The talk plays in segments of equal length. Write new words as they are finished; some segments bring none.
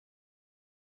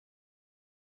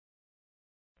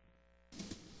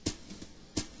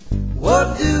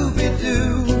What doobie do?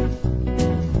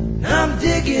 I'm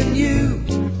digging you.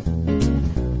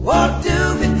 What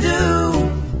doobie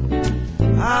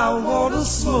do? I wanna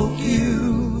smoke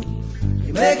you.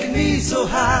 You're making me so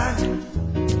high,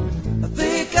 I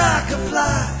think I can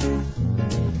fly.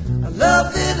 I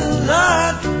love it a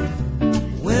lot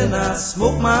when I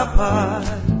smoke my pot.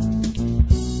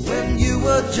 When you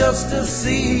were just a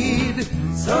seed,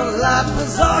 sunlight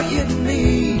was all you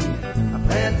need. I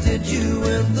planted you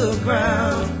in the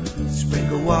ground,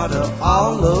 sprinkle water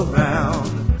all around.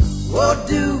 What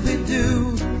doobie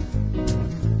do?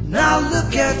 Now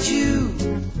look at you.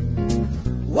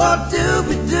 What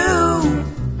doobie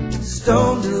do?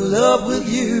 Stoned in love with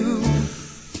you.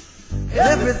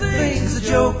 Everything's a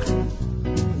joke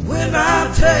when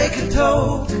I take a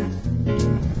toke,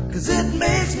 'cause it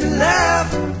makes me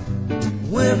laugh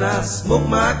when I smoke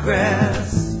my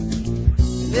grass.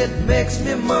 And it makes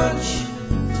me munch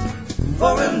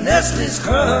for a Nestle's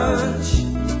Crunch.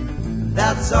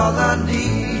 That's all I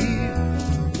need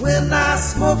when I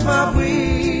smoke my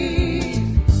weed.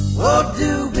 What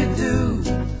doobie do?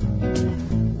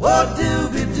 What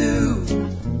doobie do?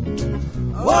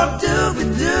 What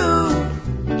doobie do?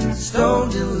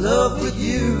 Stoned in love with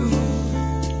you.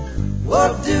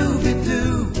 What doobie do?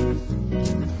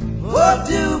 What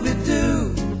doobie do?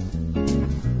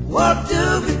 What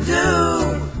doobie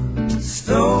do?